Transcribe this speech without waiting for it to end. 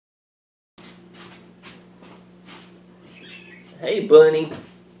Hey, bunny.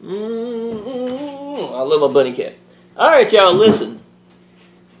 I love my bunny cat. Alright, y'all, listen.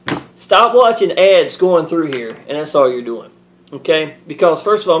 Stop watching ads going through here, and that's all you're doing. Okay? Because,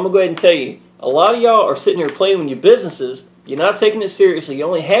 first of all, I'm going to go ahead and tell you, a lot of y'all are sitting here playing with your businesses. You're not taking it seriously. You're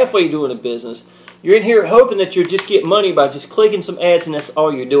only halfway doing a business. You're in here hoping that you'll just get money by just clicking some ads, and that's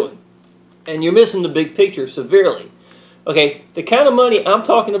all you're doing. And you're missing the big picture severely. Okay? The kind of money I'm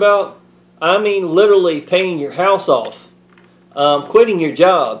talking about, I mean literally paying your house off. Quitting your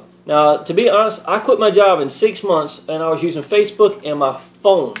job. Now, to be honest, I quit my job in 6 months, and I was using Facebook and my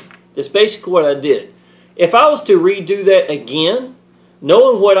phone. That's basically what I did. If I was to redo that again,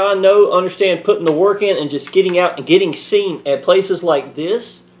 knowing what I know, understand putting the work in and just getting out and getting seen at places like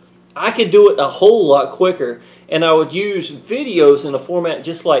this, I could do it a whole lot quicker, and I would use videos in a format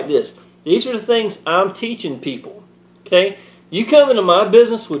just like this. These are the things I'm teaching people. Okay? You come into my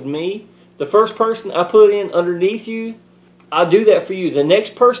business with me, the first person I put in underneath you, I do that for you. The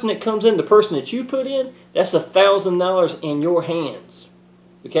next person that comes in, the person that you put in, that's $1,000 in your hands.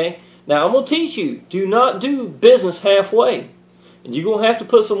 Okay? Now, I'm going to teach you, do not do business halfway. And you're going to have to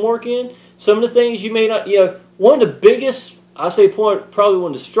put some work in. Some of the things you may not, one of the biggest, I say probably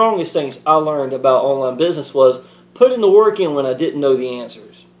one of the strongest things I learned about online business was putting the work in when I didn't know the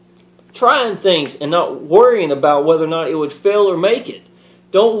answers. Trying things and not worrying about whether or not it would fail or make it.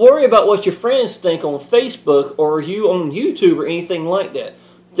 Don't worry about what your friends think on Facebook or you on YouTube or anything like that.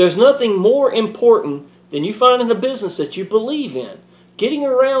 There's nothing more important than you finding a business that you believe in. Getting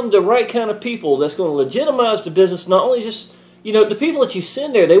around the right kind of people that's going to legitimize the business, not only just, the people that you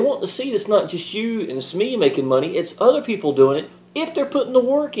send there, they want to see it's not just you and it's me making money, it's other people doing it if they're putting the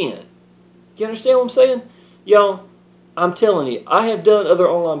work in. You understand what I'm saying? Y'all, I'm telling you, I have done other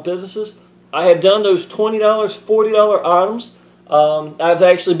online businesses. I have done those $20, $40 items. I've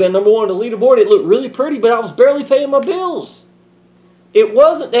actually been number one on the leaderboard. It looked really pretty, but I was barely paying my bills. It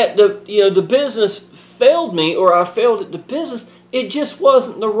wasn't that the business failed me or I failed at the business. It just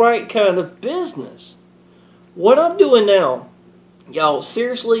wasn't the right kind of business. What I'm doing now, y'all,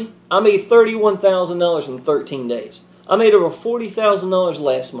 seriously, I made $31,000 in 13 days. I made over $40,000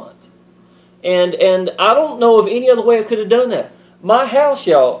 last month. And I don't know of any other way I could have done that. My house,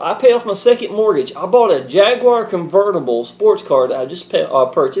 y'all, I paid off my second mortgage. I bought a Jaguar convertible sports car that I just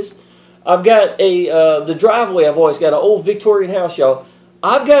purchased. I've got the driveway. I've always got an old Victorian house, y'all.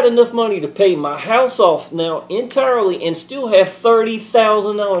 I've got enough money to pay my house off now entirely and still have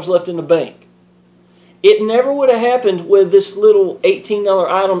 $30,000 left in the bank. It never would have happened with this little $18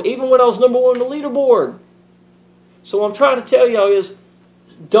 item, even when I was number one on the leaderboard. So what I'm trying to tell y'all is,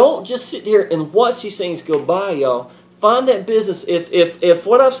 don't just sit here and watch these things go by, y'all. Find that business. If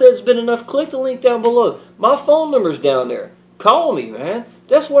what I've said has been enough, click the link down below. My phone number's down there. Call me, man.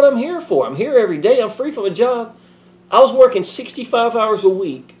 That's what I'm here for. I'm here every day. I'm free from a job. I was working 65 hours a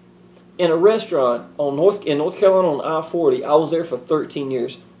week in a restaurant in North Carolina on I-40. I was there for 13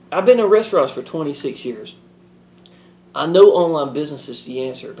 years. I've been in restaurants for 26 years. I know online business is the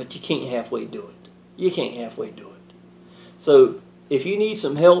answer, but you can't halfway do it. You can't halfway do it. So if you need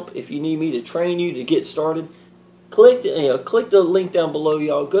some help, if you need me to train you to get started, click the link down below,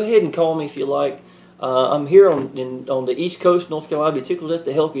 y'all. Go ahead and call me if you like. I'm here on the East Coast, North Carolina. I'd be tickled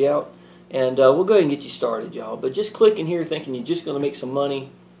to help you out. And we'll go ahead and get you started, y'all. But just clicking here thinking you're just going to make some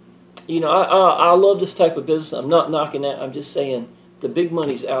money. I love this type of business. I'm not knocking that. I'm just saying the big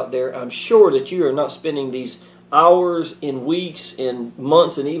money's out there. I'm sure that you are not spending these hours and weeks and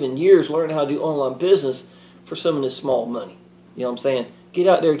months and even years learning how to do online business for some of this small money. You know what I'm saying? Get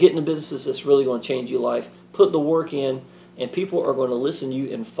out there, get in the businesses that's really going to change your life. Put the work in, and people are going to listen to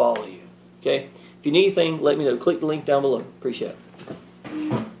you and follow you. Okay? If you need anything, let me know. Click the link down below. Appreciate it.